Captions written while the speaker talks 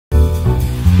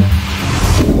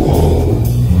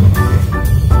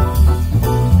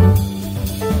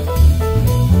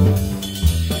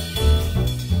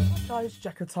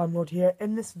Echo Time Lord here.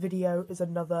 In this video is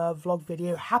another vlog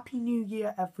video. Happy New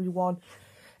Year, everyone.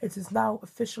 It is now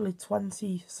officially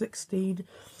 2016,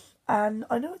 and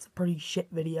I know it's a pretty shit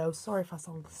video. Sorry if I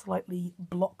sound slightly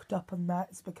blocked up and that.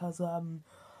 It's because,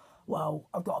 well,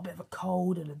 I've got a bit of a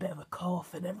cold and a bit of a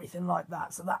cough and everything like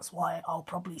that, so that's why I'll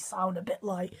probably sound a bit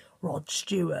like Rod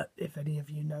Stewart, if any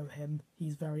of you know him.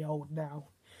 He's very old now.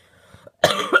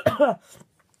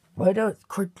 Well, I know it's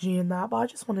cringy and that, but I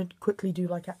just wanted to quickly do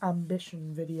like an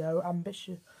ambition video.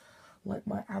 Like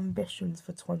my ambitions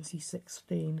for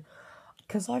 2016.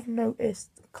 Because I've noticed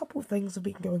a couple of things have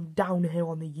been going downhill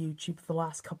on the YouTube for the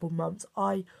last couple of months.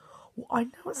 I know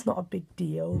it's not a big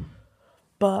deal,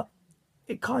 but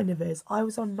it kind of is. I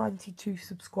was on 92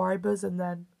 subscribers and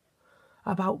then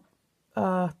about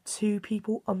 2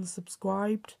 people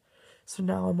unsubscribed. So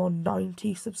now I'm on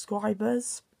 90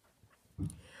 subscribers.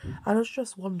 And I was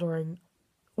just wondering,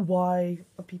 why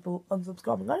are people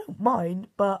unsubscribing? I don't mind,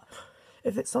 but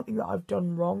if it's something that I've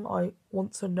done wrong, I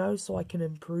want to know so I can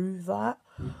improve that.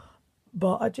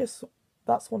 But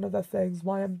that's one of the things.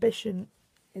 My ambition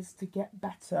is to get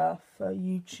better for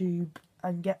YouTube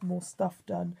and get more stuff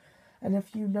done. And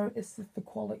if you notice that the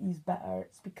quality's better,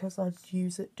 it's because I'm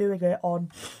doing it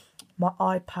on my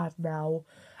iPad now.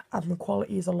 And the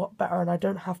quality is a lot better, and I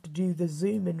don't have to do the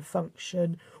zoom in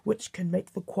function, which can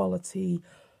make the quality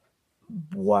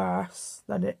worse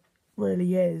than it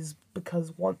really is,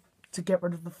 because to get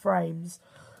rid of the frames,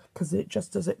 because it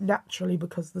just does it naturally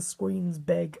because the screen's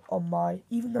big on my,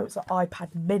 even though it's an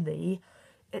iPad mini,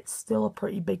 it's still a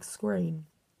pretty big screen.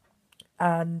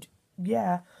 And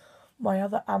yeah, my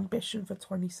other ambition for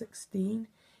 2016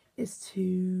 is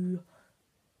to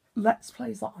Let's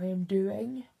Plays that I am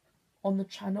doing on the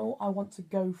channel I want to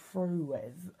go through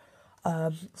with.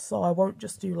 So I won't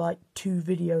just do like 2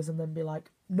 videos and then be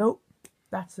like, nope,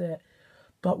 that's it.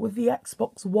 But with the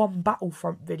Xbox One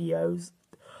Battlefront videos,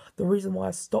 the reason why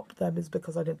I stopped them is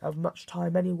because I didn't have much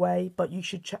time anyway. But you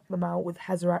should check them out with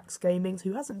Hezerax Gaming,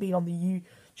 who hasn't been on the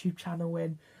YouTube channel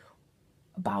in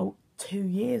about 2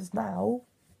 years now.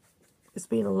 It's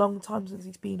been a long time since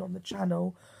he's been on the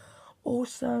channel.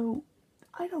 Also,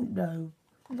 I don't know,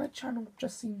 my channel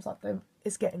just seems like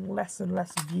it's getting less and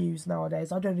less views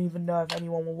nowadays. I don't even know if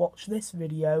anyone will watch this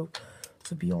video,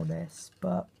 to be honest,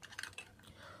 but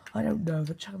I don't know,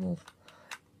 the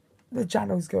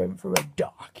channel's going through a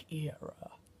dark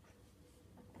era.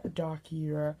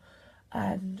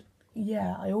 And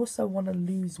yeah, I also want to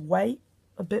lose weight,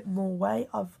 a bit more weight.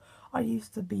 I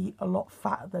used to be a lot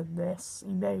fatter than this.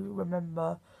 You may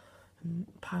remember in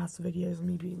past videos of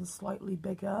me being slightly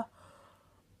bigger.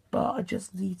 But I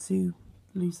just need to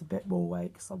lose a bit more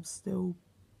weight because I'm still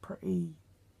pretty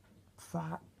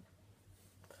fat.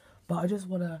 But I just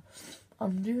want to...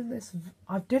 I'm doing this...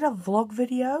 I did a vlog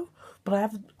video, but I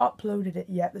haven't uploaded it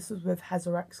yet. This is with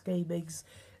Hezerax Gaming's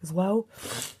as well.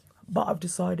 But I've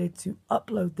decided to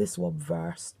upload this one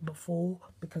first before,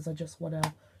 because I just want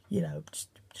to, you know,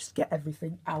 just get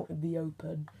everything out in the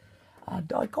open.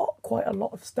 And I got quite a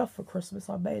lot of stuff for Christmas.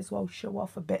 I may as well show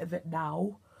off a bit of it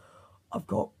now.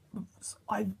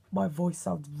 My voice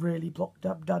sounds really blocked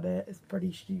up, doesn't it? It's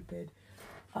pretty stupid.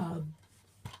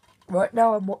 Right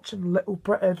now I'm watching Little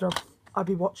Britain. I've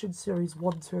been watching series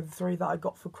 1, 2 and 3 that I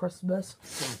got for Christmas.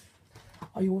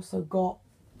 I also got,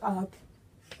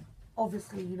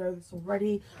 obviously you know this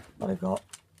already, but I got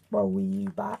my Wii U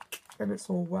back and it's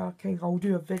all working. I'll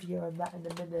do a video on that in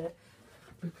a minute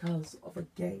because of a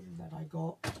game that I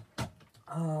got.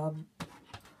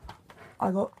 I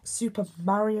got Super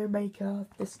Mario Maker.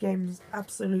 This game's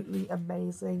absolutely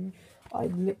amazing.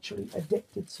 I'm literally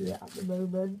addicted to it at the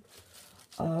moment.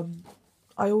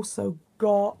 I also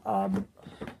got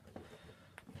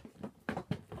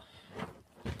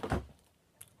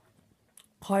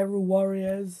Hyrule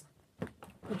Warriors,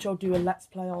 which I'll do a Let's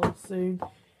Play on soon.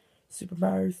 Super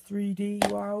Mario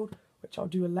 3D World, which I'll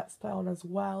do a Let's Play on as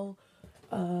well.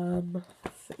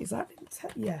 Is that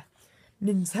Nintendo? Yeah.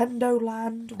 Nintendo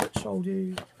Land, which I'll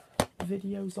do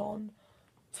videos on.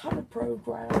 Ton of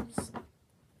programs.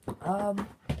 Got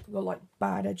like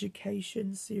Bad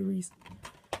Education series,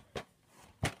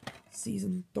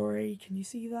 season 3. Can you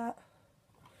see that?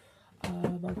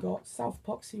 I got South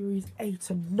Park series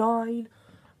 8 and 9.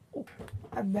 Oh,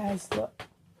 and there's the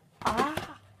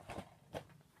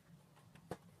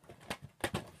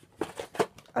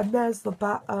and there's the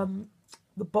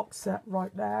box set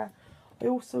right there. I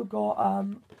also got a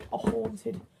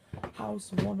Haunted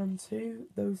House 1 and 2.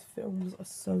 Those films are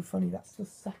so funny. That's the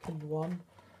second one.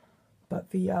 But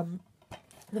the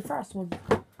first one's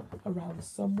around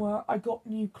somewhere. I got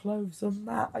new clothes on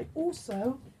that. I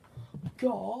also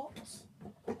got...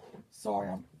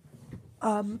 Sorry,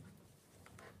 a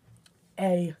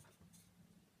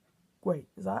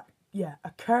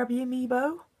Kirby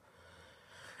amiibo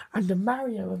and a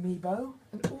Mario amiibo,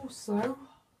 and also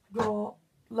got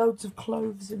loads of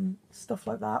clothes and stuff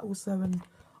like that, also an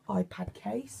iPad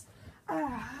case,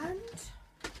 and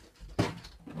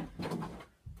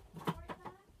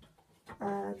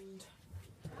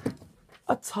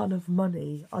a ton of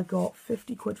money. I got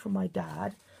 50 quid from my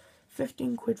dad,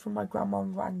 15 quid from my grandma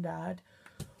and granddad,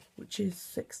 which is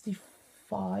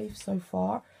 65 so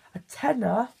far, a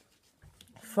tenner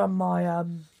from my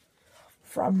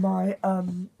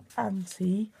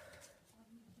auntie,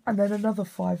 and then another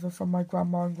fiver from my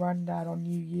grandma and granddad on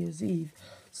New Year's Eve.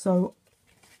 So,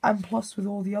 and plus with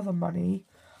all the other money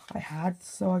I had,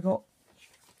 so I got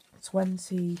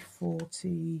 20,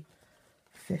 40,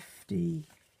 50,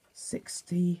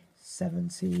 60,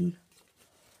 70,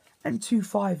 and 2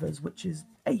 fivers, which is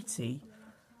 80.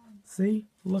 See?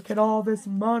 Look at all this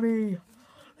money!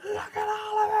 Look at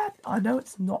all of it! I know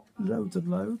it's not loads and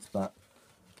loads, but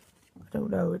I don't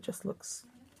know, it just looks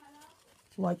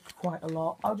like quite a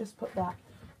lot. I'll just put that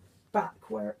back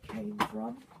where it came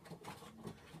from.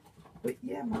 But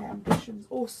yeah, my ambition's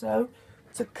also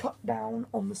to cut down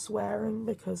on the swearing,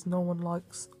 because no one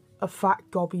likes a fat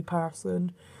gobby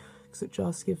person, because it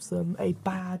just gives them a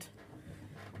bad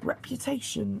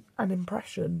reputation and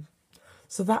impression.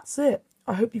 So that's it.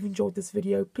 I hope you've enjoyed this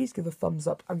video. Please give a thumbs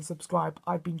up and subscribe.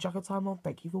 I've been Jackal Time Lord.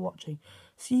 Thank you for watching.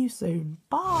 See you soon.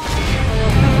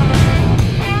 Bye!